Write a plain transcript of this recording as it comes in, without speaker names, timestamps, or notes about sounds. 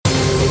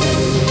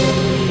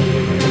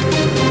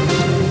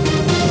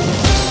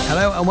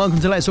and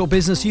welcome to Let's Talk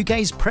Business,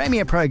 UK's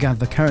premier programme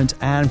for current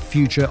and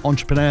future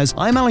entrepreneurs.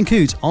 I'm Alan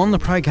Coote. On the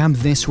programme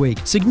this week,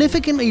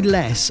 significantly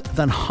less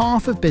than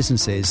half of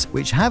businesses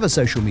which have a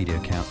social media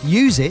account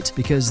use it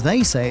because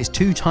they say it's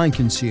too time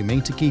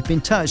consuming to keep in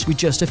touch with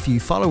just a few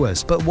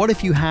followers. But what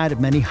if you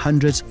had many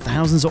hundreds,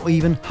 thousands or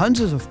even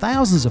hundreds of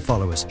thousands of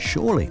followers?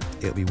 Surely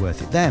it'll be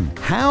worth it then.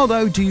 How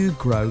though do you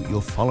grow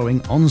your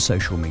following on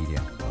social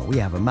media? Well, we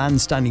have a man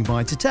standing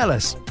by to tell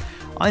us.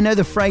 I know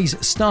the phrase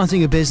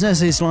starting a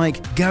business is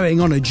like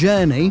going on a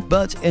journey,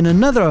 but in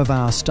another of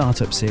our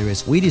startup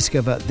series, we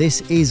discover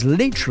this is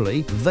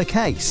literally the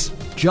case.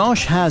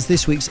 Josh has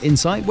this week's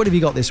insight. What have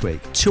you got this week?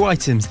 2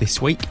 items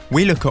this week.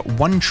 We look at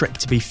one trick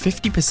to be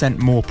 50%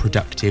 more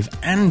productive,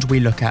 and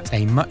we look at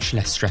a much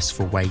less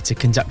stressful way to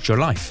conduct your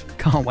life.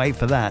 Can't wait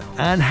for that.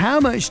 And how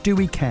much do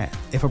we care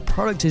if a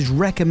product is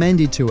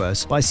recommended to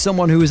us by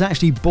someone who has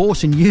actually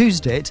bought and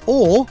used it,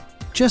 or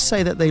just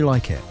say that they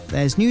like it?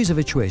 There's news of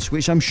a twist,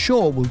 which I'm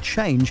sure will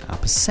change our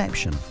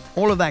perception.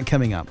 All of that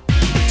coming up.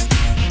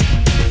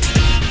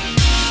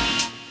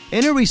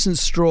 In a recent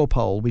straw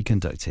poll we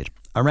conducted,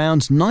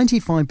 around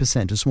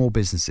 95% of small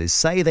businesses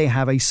say they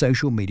have a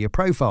social media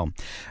profile.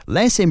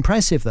 Less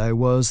impressive, though,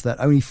 was that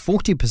only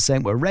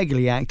 40% were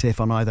regularly active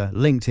on either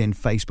LinkedIn,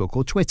 Facebook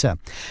or Twitter.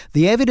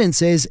 The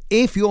evidence is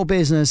if your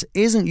business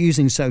isn't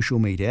using social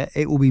media,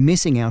 it will be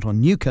missing out on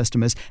new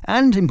customers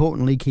and,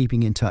 importantly,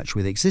 keeping in touch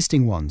with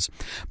existing ones.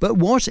 But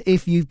what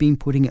if you've been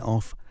putting it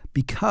off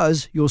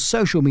because your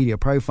social media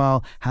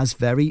profile has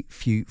very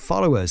few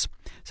followers?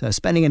 So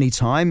spending any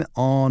time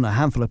on a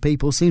handful of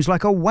people seems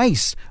like a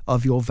waste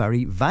of your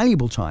very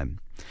valuable time.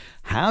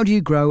 How do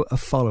you grow a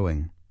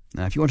following?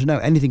 Now, if you want to know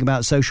anything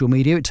about social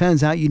media, it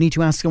turns out you need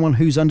to ask someone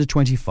who's under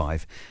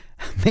 25.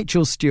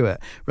 Mitchell Stewart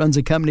runs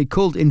a company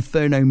called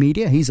Inferno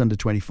Media. He's under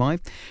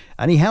 25,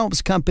 and he helps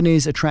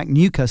companies attract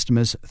new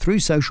customers through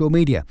social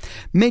media.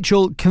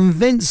 Mitchell,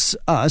 convince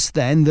us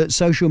then that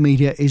social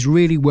media is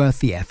really worth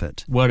the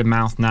effort. Word of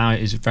mouth now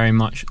is very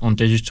much on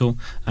digital,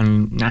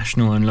 and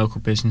national and local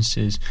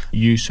businesses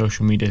use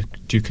social media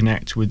to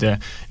connect with their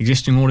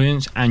existing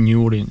audience and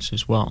new audience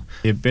as well.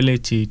 The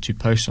ability to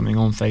post something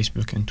on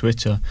Facebook and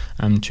Twitter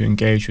to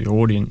engage with your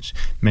audience,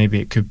 maybe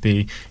it could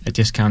be a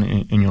discount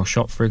in your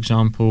shop, for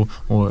example,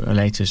 or a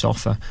latest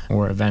offer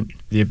or event.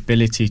 The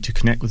ability to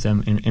connect with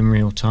them in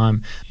real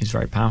time is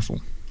very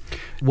powerful.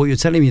 What you're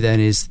telling me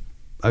then is,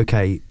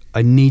 okay,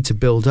 I need to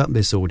build up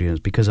this audience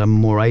because I'm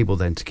more able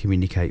then to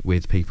communicate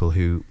with people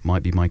who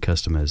might be my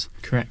customers.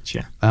 Correct,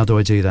 yeah. How do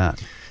I do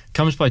that?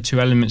 Comes by 2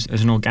 elements.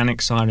 There's an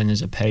organic side and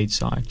there's a paid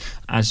side.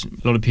 As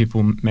a lot of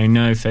people may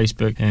know,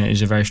 Facebook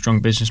is a very strong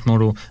business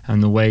model,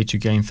 and the way to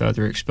gain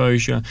further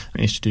exposure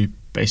is to do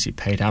basically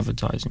paid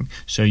advertising.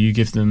 So you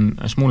give them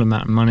a small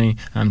amount of money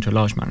to a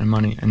large amount of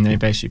money, and they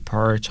basically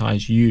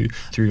prioritize you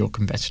through your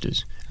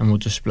competitors and will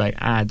display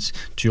ads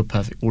to your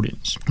perfect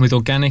audience. With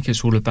organic,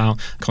 it's all about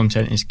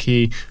content is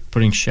key,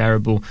 putting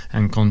shareable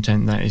and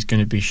content that is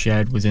going to be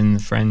shared within the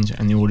friends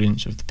and the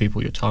audience of the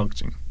people you're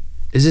targeting.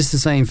 Is this the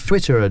same for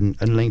Twitter and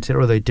LinkedIn,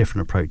 or are there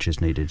different approaches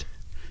needed?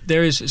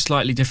 There is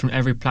slightly different.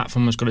 Every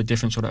platform has got a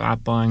different sort of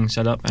ad buying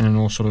setup and an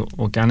all sort of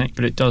organic,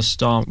 but it does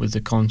start with the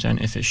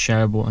content. If it's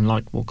shareable and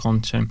likable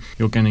content,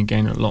 you're going to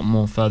gain a lot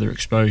more further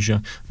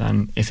exposure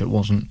than if it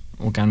wasn't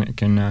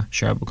organic and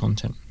shareable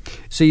content.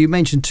 So you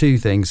mentioned 2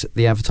 things,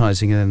 the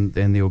advertising and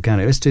the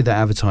organic. Let's do the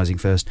advertising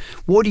first.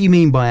 What do you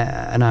mean by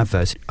an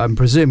advert? I'm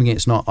presuming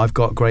it's not, I've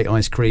got great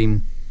ice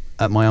cream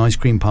at my ice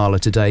cream parlour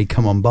today,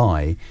 come on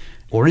by.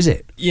 Or is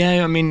it?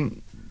 Yeah, I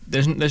mean,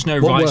 there's no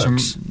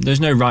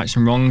rights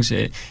and wrongs.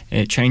 It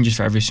changes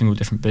for every single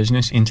different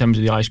business. In terms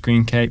of the ice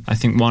cream cake, I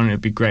think one, it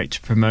would be great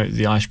to promote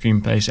the ice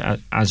cream place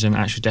as an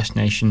actual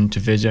destination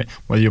to visit.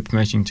 Whether you're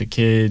promoting to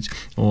kids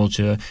or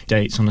to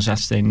dates on a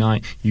Saturday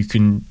night, you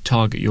can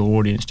target your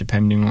audience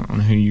depending on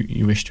who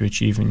you wish to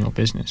achieve in your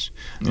business.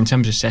 In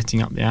terms of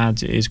setting up the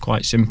ads, it is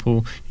quite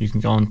simple. You can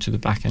go onto the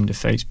back end of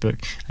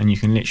Facebook and you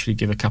can literally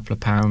give a couple of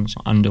pounds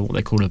under what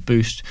they call a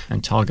boost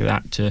and target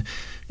that to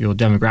your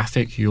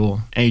demographic,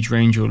 your age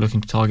range you're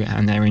looking to target,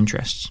 and their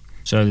interests.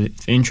 So the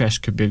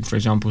interest could be, for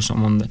example,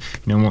 someone that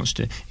wants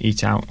to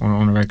eat out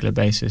on a regular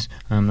basis.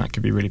 That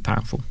could be really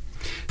powerful.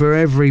 For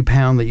every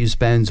pound that you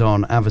spend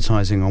on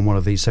advertising on one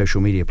of these social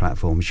media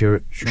platforms,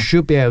 you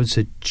should be able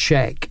to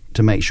check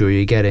to make sure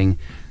you're getting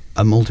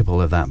a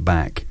multiple of that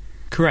back.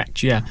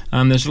 Correct, yeah.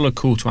 There's a lot of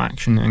call to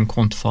action and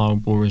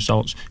quantifiable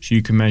results, so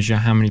you can measure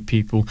how many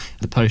people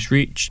the post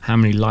reach, how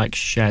many likes,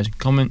 shares and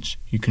comments.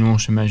 You can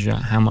also measure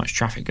how much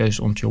traffic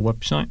goes onto your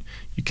website.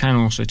 You can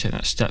also take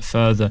that step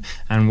further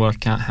and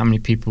work out how many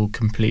people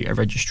complete a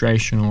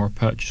registration or a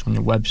purchase on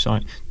your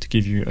website to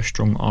give you a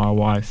strong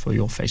ROI for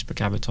your Facebook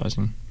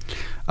advertising.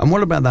 And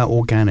what about that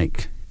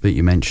organic that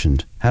you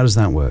mentioned? How does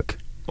that work?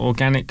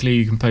 Organically,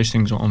 you can post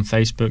things on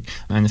Facebook,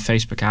 and the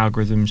Facebook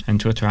algorithms and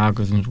Twitter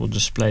algorithms will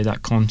display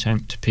that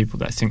content to people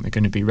that think they're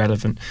going to be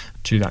relevant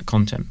to that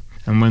content.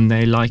 And when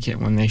they like it,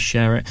 when they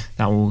share it,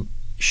 that will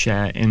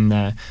share in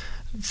their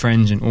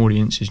friends and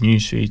audience's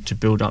newsfeed to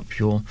build up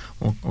your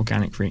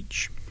organic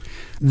reach.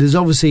 There's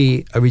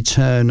obviously a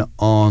return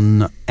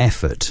on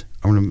effort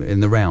in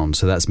the round,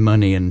 so that's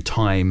money and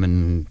time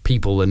and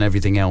people and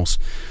everything else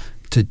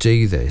to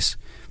do this.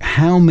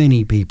 How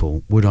many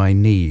people would I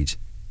need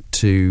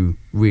to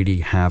really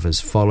have as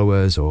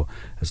followers or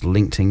as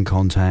LinkedIn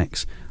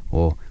contacts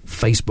or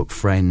Facebook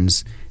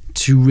friends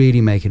to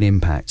really make an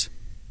impact?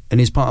 And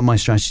is part of my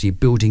strategy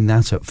building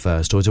that up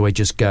first, or do I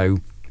just go,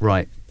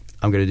 right,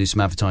 I'm going to do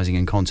some advertising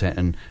and content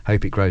and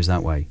hope it grows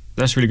that way?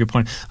 That's a really good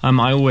point.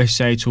 I always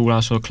say to all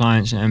our sort of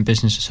clients and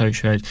business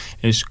associates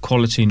is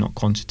quality, not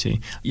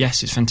quantity.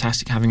 Yes, it's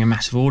fantastic having a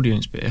massive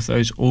audience, but if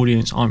those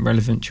audience aren't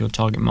relevant to your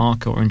target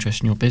market or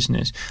interest in your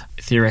business,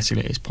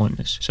 theoretically it's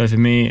pointless. So for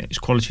me, it's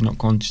quality, not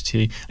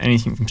quantity.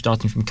 Anything from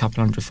starting from a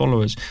couple hundred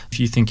followers.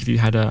 If you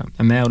had a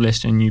mail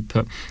list and you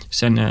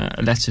send a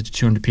letter to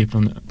 200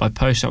 people by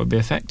post, that would be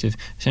effective.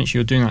 Essentially,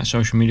 you're doing that on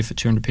social media for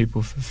 200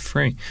 people for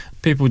free.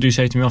 People do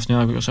say to me often,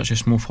 I've got such a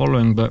small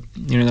following, but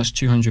that's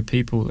 200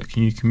 people that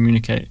you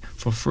communicate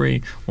for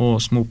free, or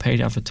small paid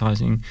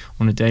advertising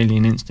on a daily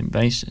and instant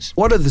basis.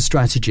 What are the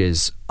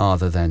strategies are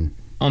there then?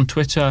 On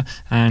Twitter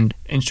and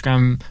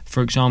Instagram,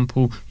 for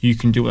example, you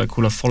can do what they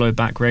call a follow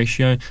back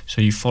ratio. So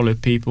you follow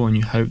people and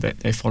you hope that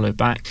they follow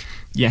back.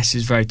 Yes,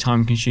 it's very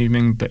time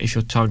consuming, but if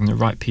you're targeting the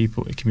right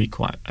people, it can be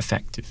quite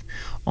effective.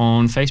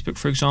 On Facebook,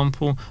 for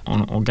example,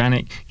 on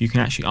organic, you can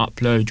actually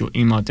upload your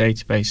email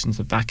database into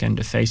the back end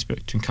of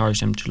Facebook to encourage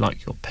them to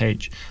like your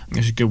page.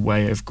 It's a good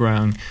way of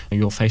growing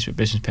your Facebook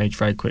business page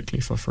very quickly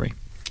for free.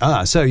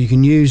 So you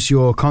can use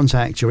your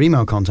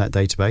email contact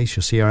database,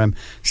 your CRM,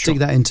 stick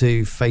that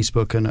into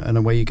Facebook and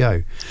away you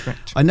go.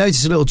 Correct. I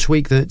noticed a little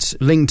tweak that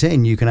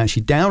LinkedIn, you can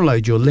actually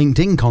download your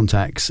LinkedIn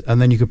contacts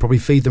and then you could probably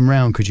feed them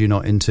round, could you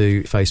not,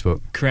 into Facebook?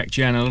 Correct,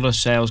 yeah. And a lot of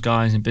sales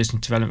guys and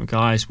business development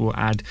guys will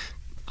add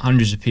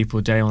hundreds of people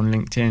a day on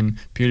LinkedIn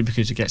purely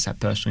because it gets that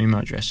personal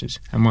email addresses.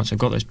 And once they've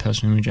got those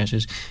personal email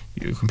addresses,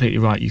 you're completely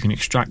right. You can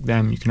extract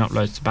them, you can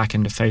upload to the back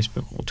end of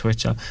Facebook or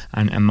Twitter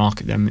and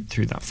market them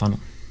through that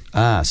funnel.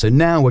 So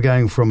now we're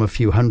going from a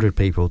few hundred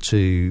people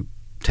to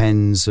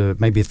tens,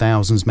 maybe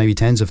thousands, maybe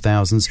tens of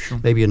thousands,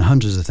 maybe in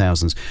hundreds of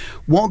thousands.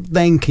 What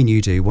then can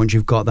you do once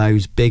you've got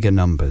those bigger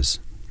numbers?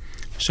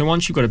 So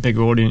once you've got a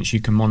bigger audience, you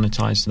can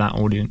monetize that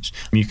audience.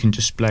 You can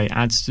display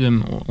ads to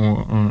them or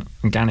on an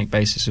organic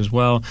basis as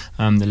well,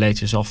 the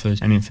latest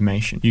offers and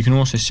information. You can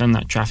also send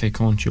that traffic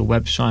onto your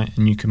website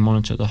and you can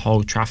monitor the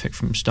whole traffic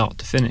from start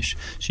to finish.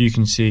 So you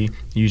can see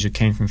the user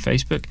came from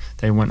Facebook,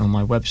 they went on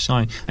my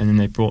website and then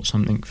they bought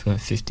something for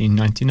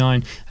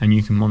 $15.99 and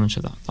you can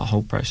monitor that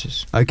whole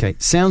process. Okay,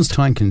 sounds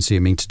time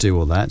consuming to do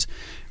all that.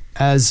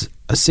 As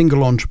a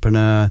single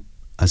entrepreneur,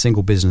 a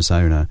single business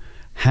owner,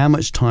 how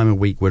much time a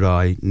week would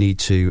I need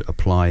to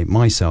apply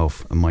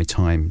myself and my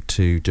time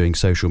to doing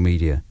social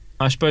media?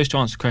 I suppose to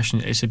answer the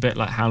question, it's a bit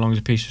like how long is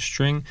a piece of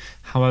string.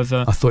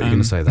 However, I thought you were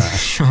going to say that.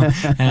 Sure.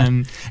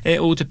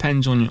 It all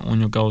depends on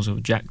your goals or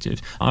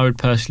objectives. I would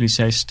personally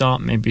say start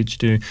maybe to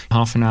do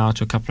half an hour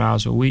to a couple of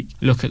hours a week.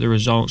 Look at the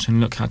results and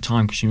look how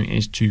time consuming it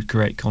is to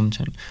create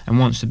content. And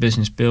once the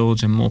business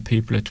builds and more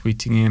people are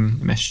tweeting in,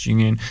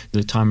 messaging in,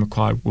 the time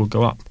required will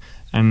go up.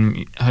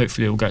 And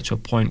hopefully it will get to a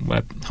point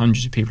where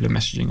hundreds of people are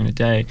messaging in a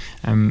day,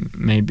 and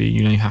maybe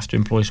you have to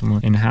employ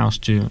someone in-house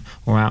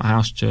or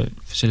out-house to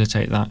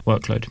facilitate that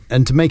workload.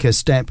 And to make a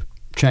step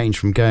change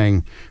from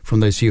going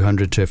from those few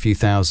hundred to a few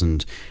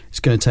thousand,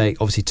 it's going to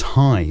take obviously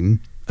time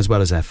as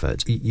well as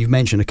effort. You've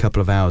mentioned a couple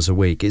of hours a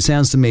week. It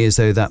sounds to me as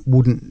though that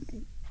wouldn't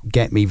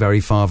get me very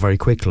far very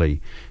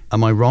quickly.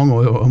 Am I wrong,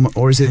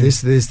 or is it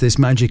this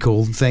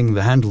magical thing,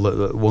 the handle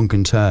that one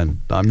can turn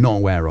that I'm not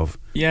aware of?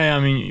 Yeah, I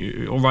mean,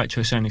 you're right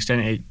to a certain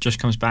extent. It just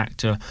comes back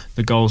to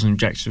the goals and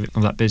objectives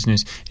of that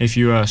business. If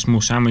you're a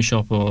small sandwich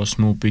shop or a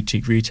small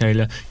boutique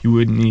retailer, you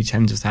wouldn't need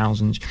tens of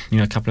thousands.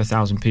 A couple of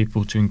thousand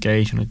people to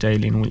engage on a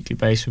daily and weekly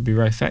basis would be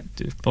very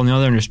effective. But on the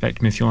other end of the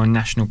spectrum, if you're a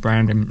national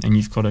brand and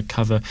you've got to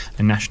cover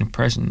a national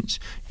presence,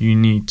 you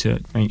need to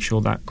make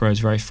sure that grows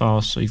very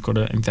fast. So you've got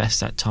to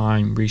invest that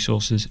time,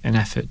 resources and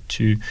effort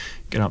to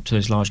get up to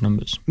those large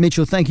numbers.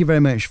 Mitchell, thank you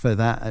very much for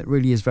that. It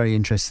really is very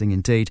interesting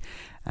indeed.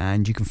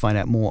 And you can find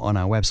out more on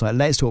our website,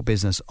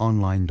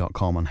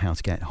 letstalkbusinessonline.com, on how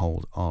to get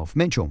hold of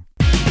Mitchell.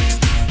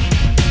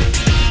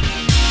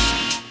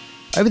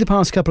 Over the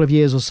past couple of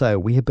years or so,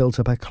 we have built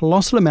up a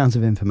colossal amount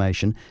of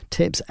information,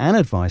 tips and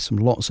advice from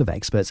lots of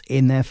experts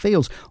in their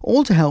fields,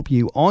 all to help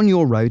you on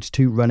your road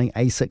to running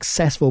a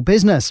successful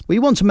business. We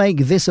want to make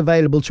this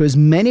available to as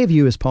many of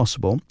you as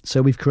possible,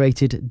 so we've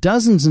created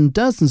dozens and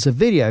dozens of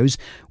videos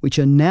which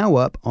are now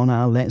up on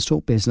our Let's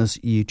Talk Business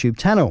YouTube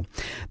channel.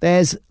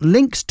 There's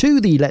links to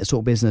the Let's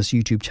Talk Business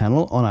YouTube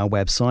channel on our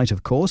website,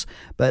 of course,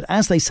 but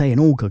as they say in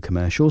all good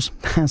commercials,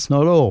 that's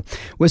not all.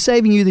 We're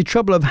saving you the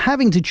trouble of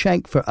having to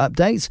check for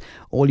updates.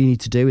 All you need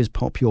to do is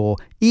pop your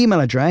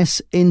email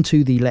address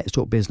into the Let's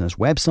Talk Business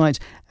website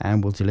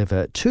and we'll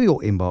deliver to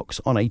your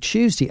inbox on a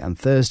Tuesday and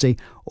Thursday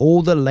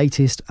all the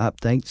latest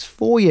updates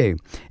for you.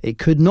 It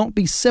could not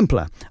be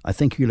simpler. I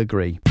think you'll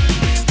agree.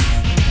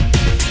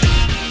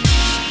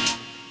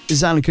 This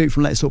is Alan Coote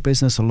from Let's Talk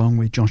Business, along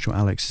with Joshua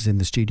Alex is in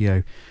the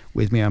studio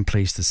with me, I'm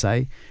pleased to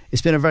say.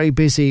 It's been a very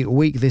busy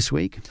week this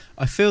week.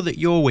 I feel that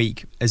your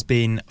week has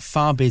been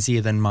far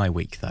busier than my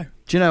week, though.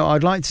 Do you know,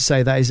 I'd like to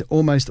say that is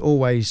almost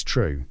always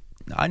true.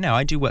 I know,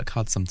 I do work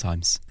hard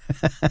sometimes.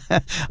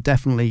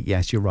 Definitely,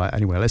 yes, you're right.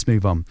 Anyway, let's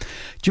move on.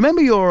 Do you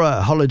remember your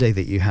holiday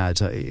that you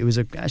had? It was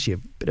actually a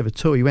bit of a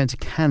tour. You went to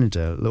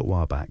Canada a little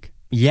while back.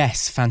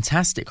 Yes,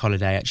 fantastic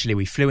holiday, actually.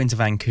 We flew into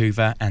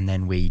Vancouver and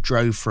then we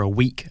drove for a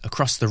week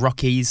across the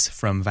Rockies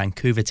from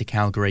Vancouver to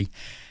Calgary.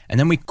 And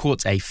then we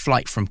caught a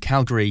flight from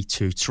Calgary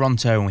to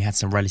Toronto and we had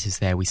some relatives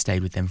there. We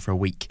stayed with them for a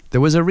week. There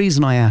was a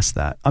reason I asked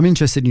that. I'm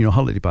interested in your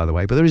holiday, by the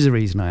way, but there is a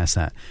reason I asked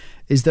that.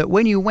 Is that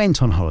when you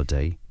went on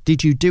holiday,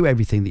 did you do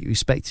everything that you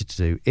expected to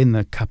do in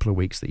the couple of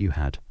weeks that you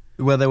had?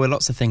 Well, there were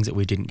lots of things that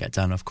we didn't get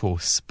done, of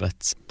course,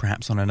 but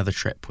perhaps on another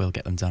trip we'll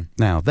get them done.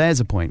 Now, there's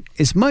a point.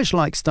 It's much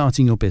like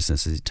starting your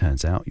business, as it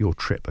turns out, your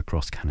trip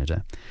across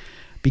Canada.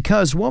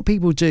 Because what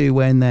people do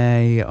when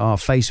they are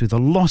faced with a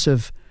lot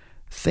of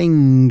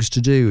things to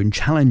do and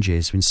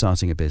challenges when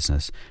starting a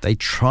business, they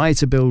try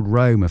to build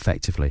Rome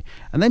effectively.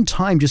 And then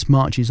time just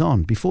marches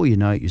on. Before you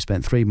know it, you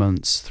spent 3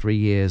 months, 3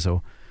 years,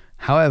 or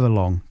however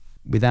long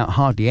without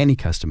hardly any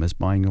customers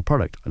buying your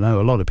product. I know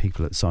a lot of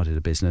people that started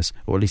a business,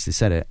 or at least they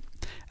said it,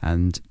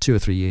 and 2 or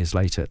 3 years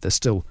later, they're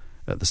still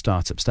at the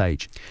startup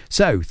stage.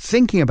 So,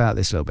 thinking about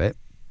this a little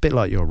bit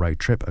like your road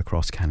trip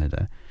across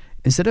Canada,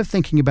 instead of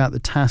thinking about the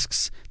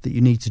tasks that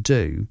you need to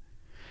do,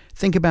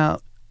 think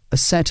about a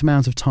set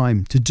amount of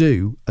time to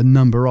do a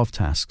number of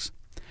tasks.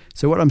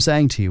 So what I'm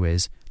saying to you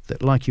is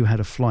that like you had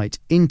a flight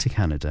into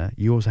Canada,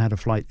 you also had a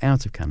flight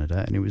out of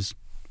Canada, and it was,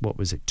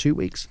 2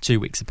 weeks? 2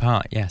 weeks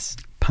apart, yes.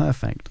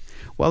 Perfect.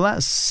 Well,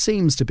 that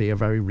seems to be a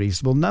very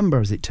reasonable number,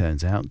 as it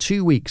turns out.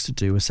 2 weeks to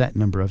do a set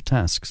number of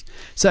tasks.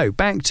 So,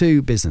 back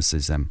to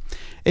businesses then.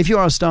 If you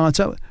are a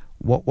startup,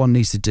 what one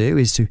needs to do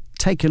is to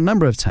take a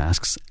number of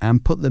tasks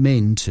and put them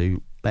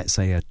into, let's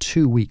say, a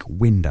 2-week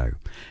window.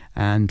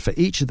 And for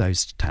each of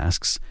those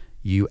tasks,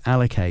 you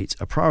allocate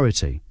a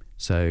priority.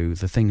 So,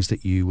 the things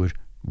that you would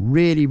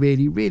really,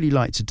 really, really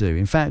like to do.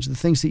 In fact, the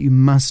things that you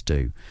must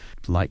do,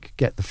 like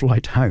get the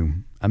flight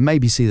home and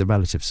maybe see the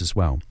relatives as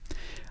well.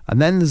 And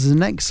then there's the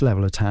next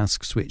level of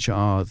tasks, which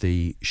are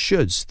the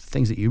shoulds, the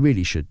things that you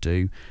really should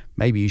do.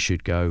 Maybe you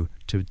should go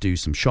to do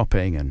some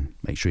shopping and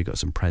make sure you've got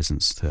some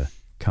presents to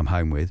come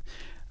home with.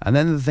 And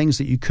then the things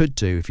that you could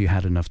do if you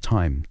had enough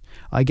time.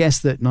 I guess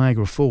that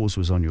Niagara Falls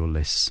was on your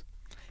list.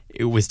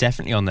 It was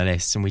definitely on the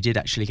list, and we did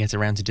actually get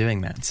around to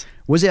doing that.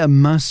 Was it a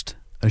must,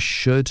 a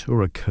should,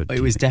 or a could?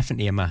 It was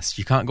definitely a must.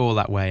 You can't go all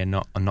that way and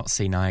not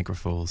see Niagara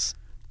Falls.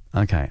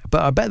 Okay,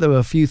 but I bet there were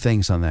a few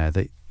things on there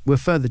that were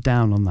further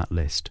down on that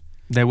list.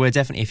 There were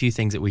definitely a few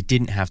things that we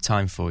didn't have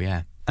time for,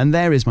 yeah. And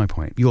there is my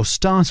point. Your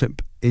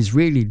startup is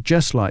really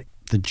just like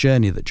the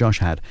journey that Josh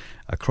had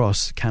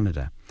across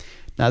Canada.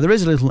 Now, there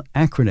is a little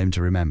acronym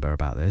to remember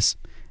about this.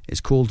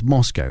 It's called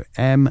MOSCOW,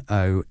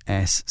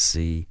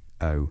 MOSCOW,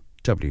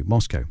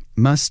 MOSCOW.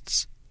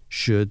 Musts,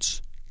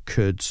 shoulds,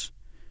 coulds,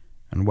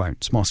 and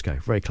won'ts.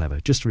 MOSCOW, very clever,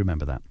 just to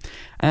remember that.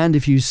 And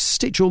if you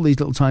stitch all these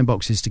little time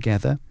boxes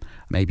together,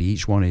 maybe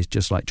each one is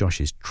just like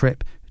Josh's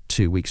trip,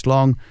 2 weeks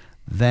long,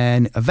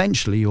 then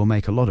eventually you'll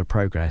make a lot of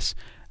progress.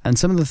 And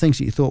some of the things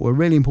that you thought were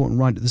really important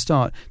right at the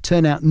start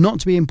turn out not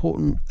to be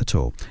important at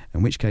all,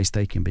 in which case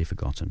they can be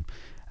forgotten.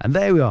 And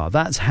there we are.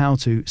 That's how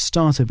to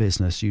start a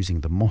business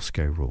using the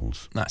MOSCOW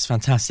rules. That's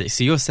fantastic.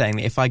 So you're saying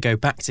that if I go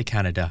back to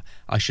Canada,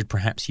 I should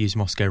perhaps use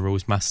MOSCOW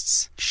rules,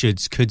 musts,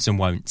 shoulds, coulds and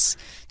won'ts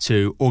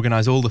to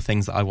organise all the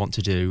things that I want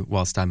to do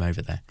whilst I'm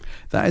over there.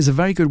 That is a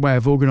very good way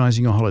of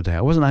organising your holiday.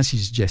 I wasn't actually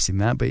suggesting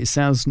that, but it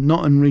sounds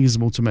not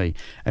unreasonable to me.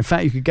 In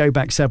fact, you could go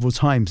back several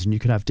times and you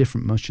could have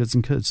different musts, shoulds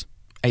and coulds.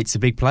 It's a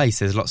big place.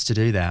 There's lots to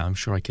do there. I'm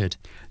sure I could.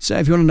 So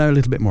if you want to know a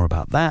little bit more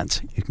about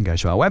that, you can go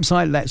to our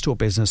website,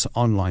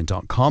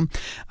 letstalkbusinessonline.com.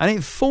 And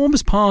it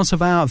forms part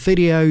of our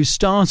video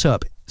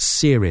startup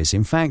series.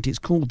 In fact, it's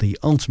called the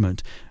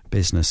Ultimate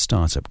Business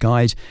Startup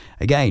Guide.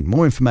 Again,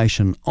 more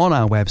information on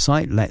our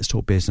website,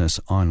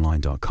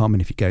 letstalkbusinessonline.com.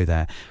 And if you go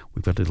there,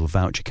 we've got a little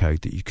voucher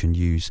code that you can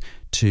use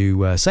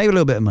to save a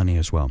little bit of money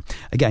as well.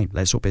 Again,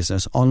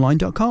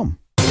 letstalkbusinessonline.com.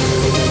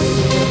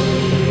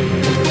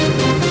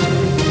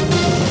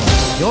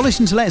 You're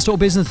listening to Let's Talk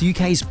Business, the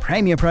UK's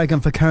premier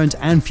programme for current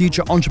and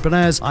future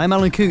entrepreneurs. I'm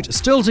Alan Coote.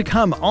 Still to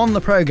come on the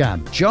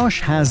programme,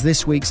 Josh has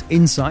this week's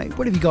insight.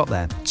 What have you got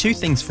there? 2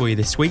 things for you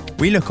this week.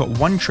 We look at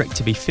one trick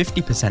to be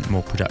 50%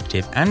 more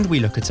productive, and we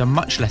look at a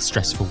much less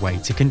stressful way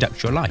to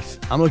conduct your life.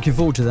 I'm looking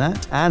forward to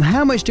that. And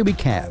how much do we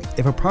care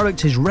if a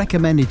product is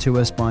recommended to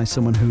us by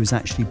someone who has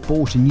actually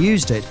bought and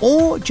used it,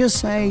 or just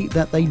say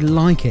that they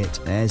like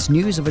it? There's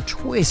news of a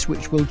twist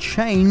which will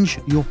change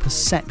your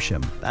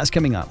perception. That's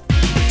coming up.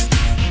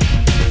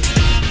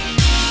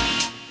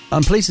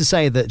 I'm pleased to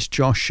say that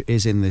Josh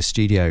is in the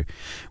studio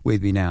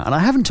with me now. And I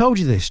haven't told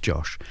you this,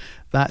 Josh,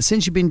 that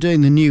since you've been doing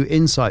the new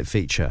Insight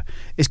feature,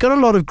 it's got a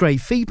lot of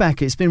great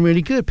feedback. It's been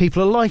really good.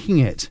 People are liking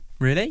it.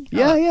 Really?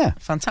 Yeah.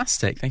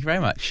 Fantastic. Thank you very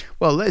much.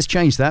 Well, let's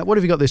change that. What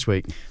have you got this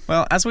week?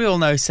 Well, as we all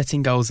know,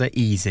 setting goals are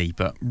easy,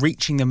 but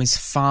reaching them is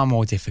far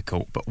more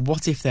difficult. But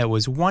what if there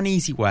was one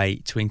easy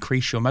way to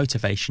increase your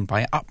motivation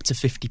by up to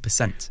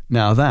 50%?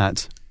 Now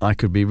that I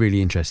could be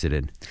really interested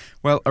in.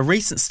 Well, a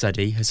recent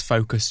study has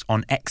focused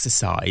on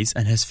exercise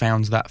and has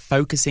found that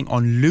focusing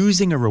on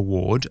losing a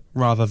reward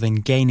rather than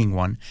gaining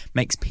one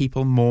makes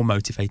people more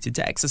motivated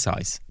to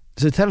exercise.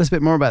 So tell us a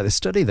bit more about this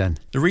study then.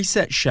 The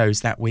research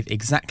shows that with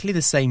exactly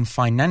the same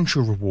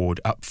financial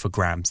reward up for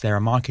grabs, there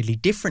are markedly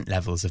different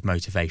levels of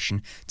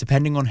motivation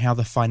depending on how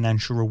the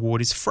financial reward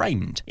is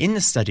framed. In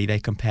the study, they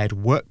compared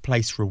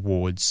workplace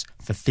rewards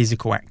for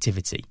physical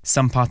activity.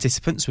 Some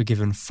participants were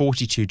given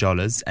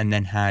 $42 and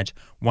then had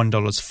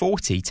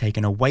 $1.40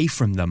 taken away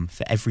from them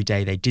for every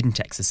day they didn't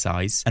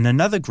exercise, and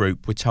another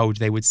group were told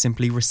they would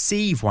simply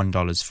receive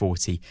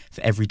 $1.40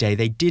 for every day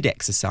they did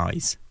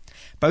exercise.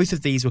 Both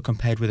of these were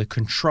compared with a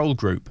control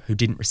group who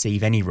didn't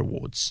receive any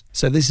rewards.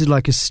 So this is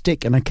like a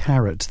stick and a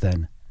carrot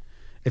then,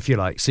 if you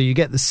like. So you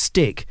get the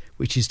stick,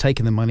 which is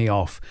taking the money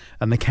off,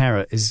 and the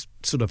carrot is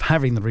sort of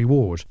having the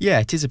reward. Yeah,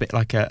 it is a bit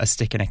like a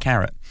stick and a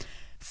carrot.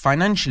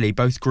 Financially,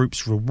 both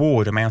groups'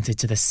 reward amounted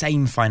to the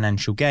same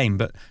financial gain,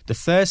 but the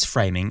first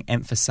framing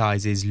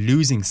emphasises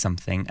losing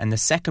something and the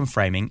second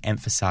framing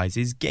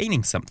emphasises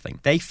gaining something.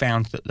 They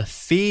found that the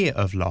fear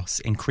of loss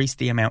increased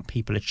the amount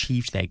people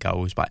achieved their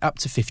goals by up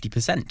to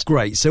 50%.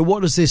 Great. So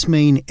what does this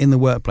mean in the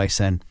workplace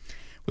then?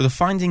 Well, the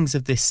findings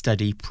of this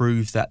study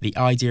prove that the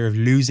idea of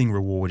losing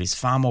reward is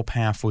far more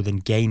powerful than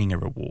gaining a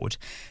reward.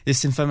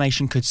 This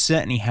information could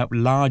certainly help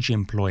large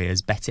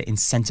employers better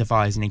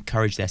incentivise and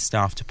encourage their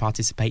staff to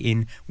participate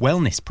in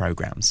wellness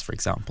programmes, for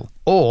example.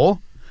 Or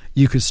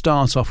you could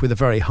start off with a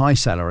very high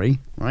salary,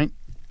 right?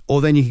 Or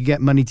then you could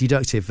get money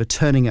deducted for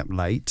turning up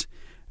late,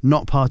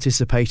 not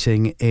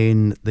participating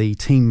in the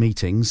team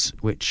meetings,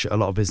 which a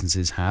lot of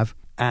businesses have,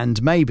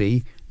 and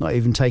maybe not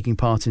even taking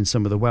part in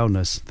some of the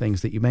wellness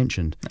things that you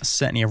mentioned. That's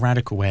certainly a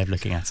radical way of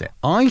looking at it.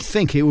 I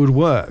think it would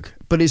work,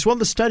 but it's what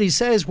the study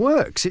says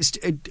works.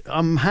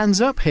 I'm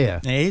hands up here.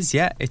 It is,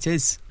 yeah, it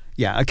is.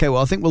 Yeah, okay,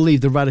 well, I think we'll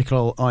leave the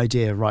radical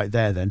idea right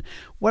there then.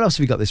 What else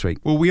have you got this week?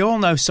 Well, we all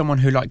know someone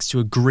who likes to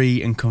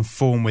agree and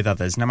conform with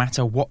others, no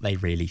matter what they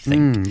really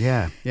think.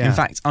 Yeah. In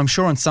fact, I'm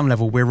sure on some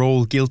level we're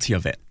all guilty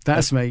of it.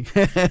 That's me.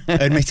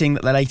 Admitting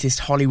that the latest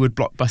Hollywood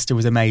blockbuster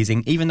was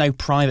amazing, even though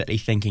privately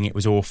thinking it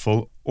was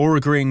awful, or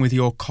agreeing with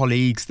your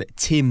colleagues that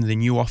Tim, the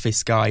new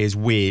office guy, is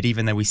weird,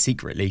 even though we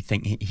secretly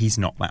think he's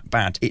not that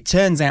bad. It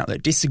turns out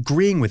that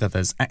disagreeing with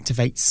others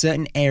activates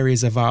certain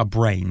areas of our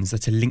brains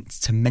that are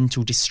linked to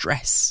mental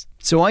distress.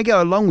 So I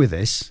go along with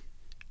this,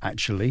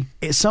 actually.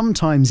 It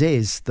sometimes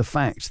is the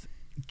fact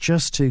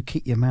just to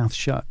keep your mouth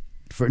shut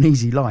for an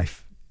easy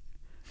life.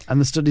 And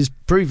the study's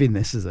proving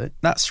this, is it?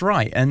 That's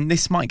right, and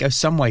this might go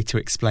some way to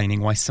explaining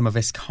why some of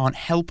us can't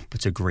help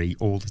but agree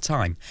all the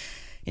time.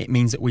 It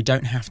means that we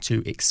don't have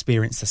to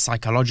experience the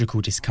psychological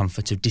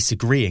discomfort of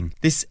disagreeing.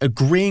 This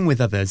agreeing with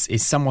others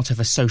is somewhat of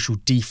a social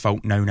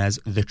default known as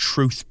the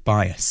truth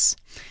bias.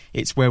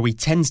 It's where we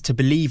tend to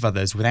believe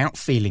others without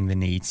feeling the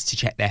need to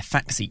check their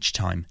facts each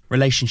time.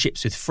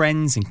 Relationships with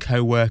friends and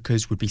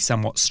co-workers would be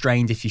somewhat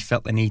strained if you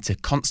felt the need to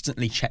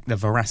constantly check the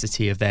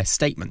veracity of their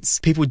statements.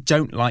 People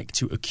don't like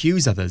to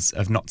accuse others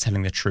of not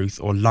telling the truth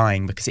or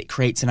lying because it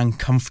creates an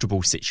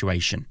uncomfortable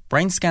situation.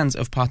 Brain scans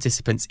of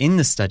participants in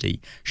the study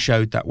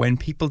showed that when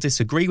people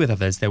disagree with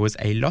others, there was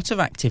a lot of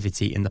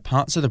activity in the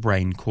parts of the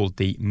brain called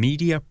the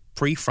medial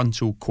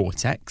prefrontal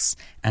cortex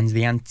and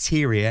the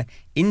anterior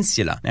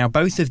insula. Now,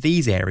 both of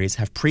these areas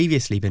have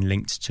previously been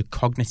linked to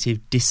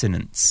cognitive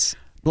dissonance.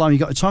 Blimey, you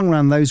got a tongue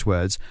around those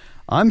words.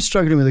 I'm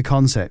struggling with the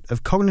concept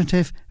of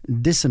cognitive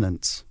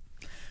dissonance.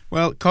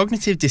 Well,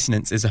 cognitive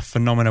dissonance is a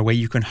phenomenon where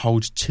you can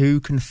hold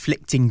two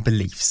conflicting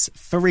beliefs.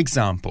 For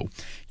example,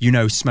 you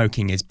know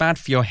smoking is bad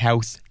for your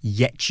health,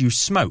 yet you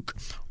smoke.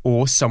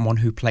 Or someone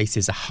who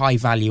places a high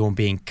value on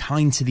being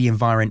kind to the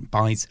environment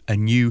buys a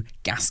new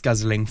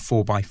gas-guzzling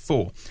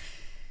 4x4.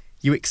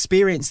 You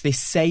experience this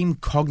same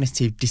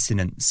cognitive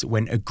dissonance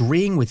when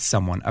agreeing with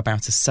someone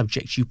about a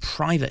subject you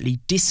privately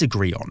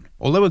disagree on.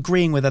 Although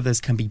agreeing with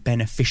others can be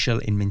beneficial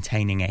in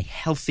maintaining a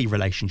healthy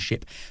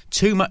relationship,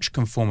 too much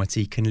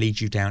conformity can lead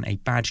you down a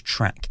bad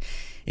track.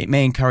 It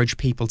may encourage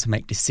people to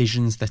make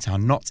decisions that are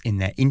not in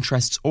their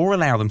interests or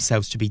allow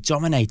themselves to be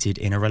dominated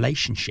in a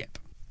relationship.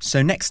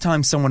 So next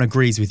time someone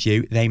agrees with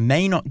you, they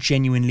may not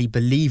genuinely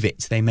believe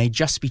it. They may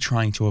just be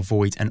trying to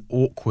avoid an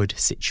awkward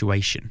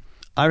situation.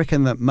 I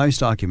reckon that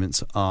most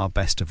arguments are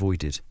best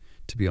avoided,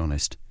 to be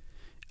honest.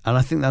 And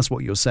I think that's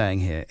what you're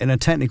saying here. In a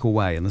technical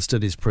way, and the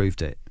studies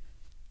proved it,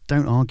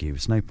 don't argue.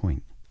 It's no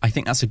point. I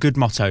think that's a good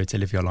motto to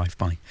live your life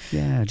by.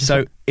 Yeah.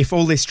 So if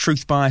all this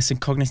truth bias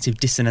and cognitive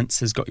dissonance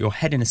has got your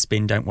head in a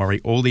spin, don't worry.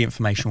 All the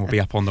information will be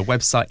up on the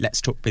website,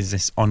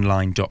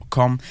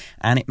 letstalkbusinessonline.com,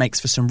 and it makes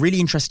for some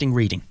really interesting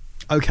reading.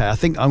 Okay, I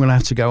think I'm going to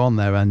have to go on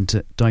there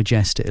and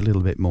digest it a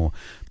little bit more.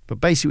 But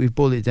basically, we've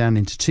boiled it down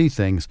into two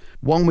things.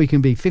 One, we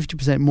can be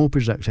 50% more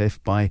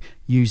productive by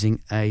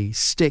using a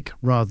stick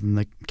rather than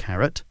the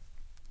carrot.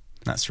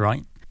 That's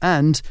right.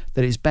 and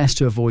that it's best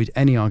to avoid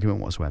any argument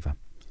whatsoever.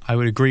 I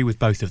would agree with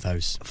both of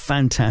those.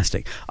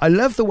 Fantastic. I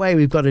love the way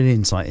we've got an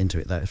insight into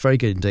it, though. It's very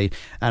good indeed.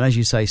 And as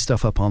you say,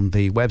 stuff up on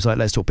the website,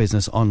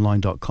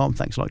 letstalkbusinessonline.com.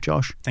 Thanks a lot,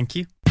 Josh. Thank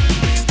you.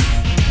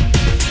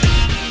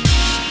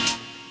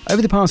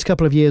 Over the past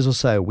couple of years or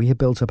so, we have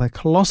built up a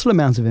colossal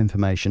amount of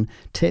information,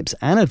 tips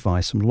and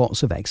advice from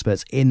lots of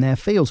experts in their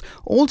fields,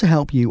 all to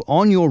help you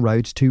on your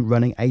road to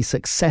running a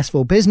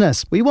successful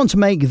business. We want to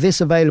make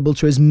this available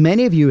to as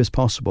many of you as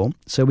possible,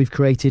 so we've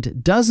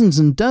created dozens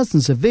and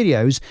dozens of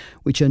videos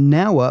which are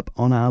now up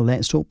on our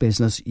Let's Talk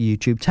Business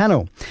YouTube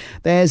channel.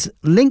 There's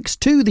links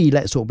to the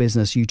Let's Talk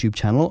Business YouTube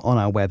channel on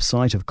our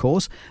website, of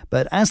course,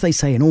 but as they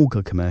say in all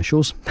good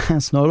commercials,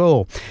 that's not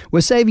all.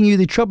 We're saving you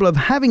the trouble of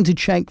having to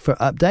check for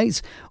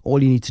updates.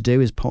 All you need to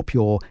do is pop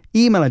your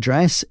email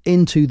address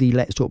into the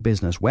Let's Talk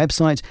Business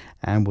website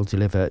and we'll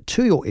deliver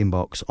to your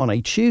inbox on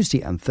a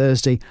Tuesday and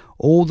Thursday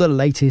all the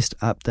latest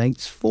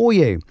updates for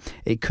you.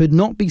 It could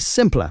not be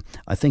simpler.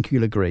 I think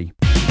you'll agree.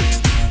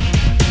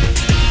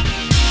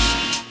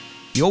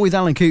 You're with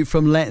Alan Coote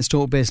from Let's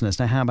Talk Business.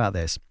 Now, how about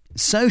this?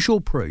 Social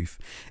proof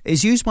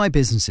is used by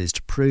businesses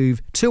to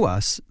prove to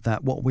us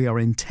that what we are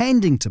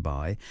intending to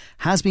buy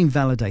has been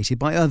validated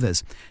by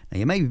others. Now,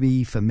 you may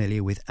be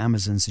familiar with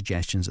Amazon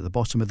suggestions at the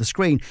bottom of the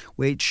screen,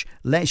 which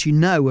lets you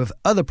know of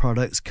other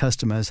products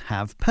customers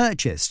have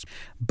purchased.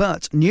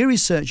 But new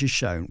research has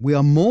shown we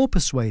are more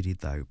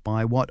persuaded, though,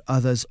 by what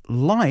others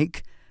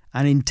like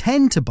and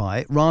intend to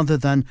buy rather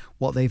than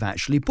what they've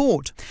actually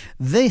bought.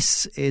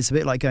 This is a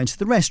bit like going to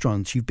the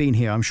restaurant. You've been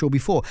here, I'm sure,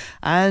 before,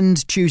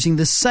 and choosing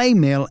the same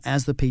meal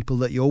as the people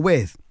that you're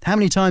with. How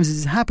many times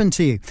has it happened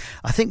to you?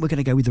 I think we're going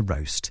to go with the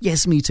roast.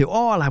 Yes, me too.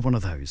 Oh, I'll have one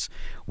of those.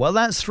 Well,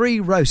 that's 3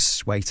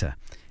 roasts, waiter.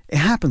 It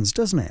happens,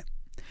 doesn't it?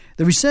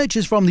 The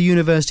researchers from the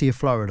University of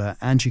Florida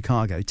and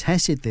Chicago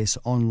tested this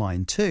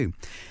online too.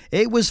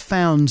 It was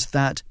found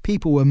that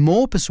people were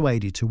more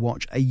persuaded to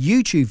watch a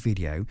YouTube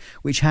video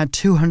which had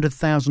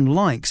 200,000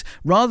 likes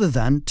rather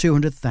than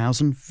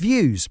 200,000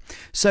 views.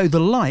 So the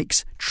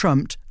likes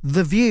trumped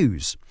the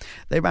views.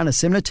 They ran a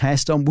similar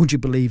test on, would you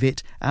believe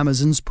it,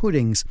 Amazon's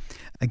puddings.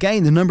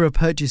 Again, the number of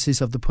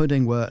purchases of the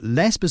pudding were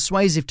less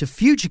persuasive to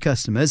future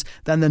customers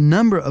than the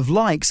number of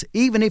likes,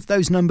 even if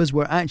those numbers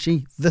were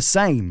actually the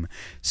same.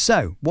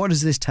 So, what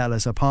does this tell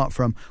us apart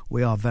from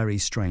we are very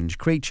strange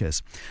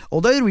creatures?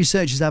 Although the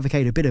researchers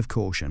advocate a bit of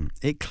caution,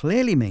 it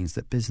clearly means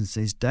that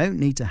businesses don't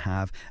need to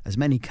have as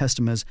many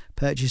customers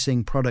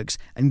purchasing products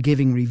and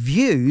giving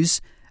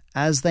reviews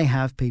as they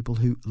have people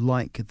who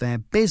like their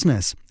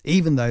business,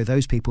 even though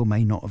those people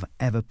may not have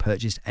ever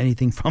purchased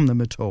anything from them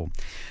at all.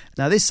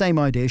 Now, this same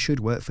idea should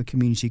work for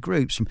community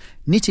groups, from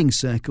knitting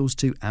circles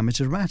to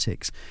amateur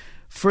attics.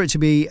 For it to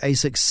be a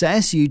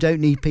success, you don't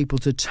need people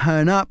to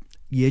turn up,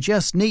 you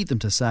just need them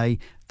to say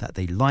that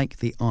they like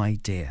the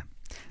idea.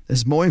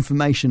 There's more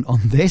information on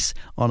this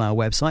on our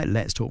website,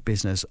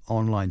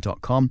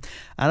 letstalkbusinessonline.com.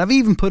 And I've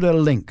even put a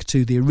link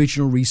to the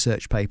original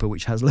research paper,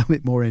 which has a little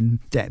bit more in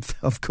depth,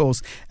 of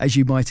course, as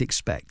you might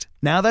expect.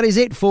 Now, that is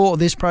it for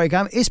this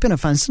programme. It's been a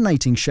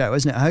fascinating show,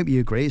 hasn't it? I hope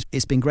you agree.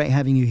 It's been great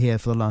having you here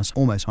for the last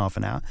almost half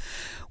an hour.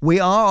 We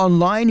are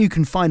online. You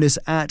can find us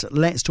at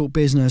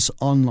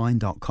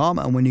letstalkbusinessonline.com.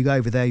 And when you go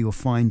over there, you'll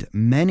find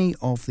many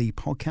of the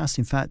podcasts.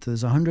 In fact,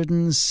 there's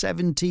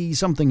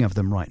 170-something of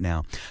them right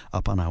now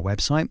up on our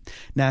website.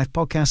 Now, if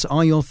podcasts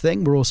are your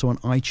thing, we're also on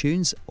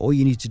iTunes. All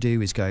you need to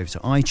do is go over to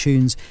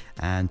iTunes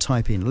and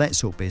type in Let's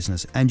Talk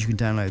Business, and you can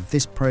download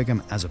this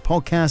programme as a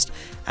podcast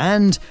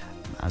and,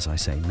 as I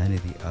say, many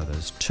of the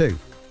others too.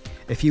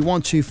 If you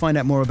want to find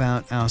out more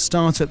about our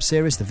startup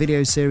series, the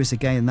video series,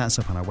 again, that's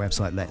up on our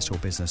website,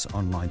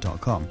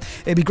 letstalkbusinessonline.com.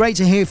 It'd be great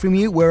to hear from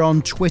you. We're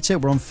on Twitter,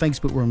 we're on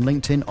Facebook, we're on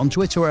LinkedIn. On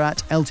Twitter, we're at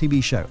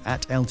LTB Show,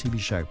 at LTB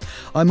Show.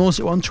 I'm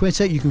also on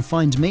Twitter. You can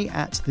find me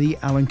at The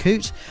Alan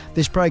Coote.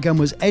 This programme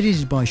was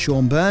edited by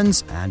Sean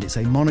Burns, and it's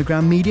a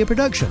Monogram Media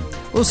production.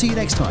 We'll see you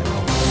next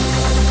time.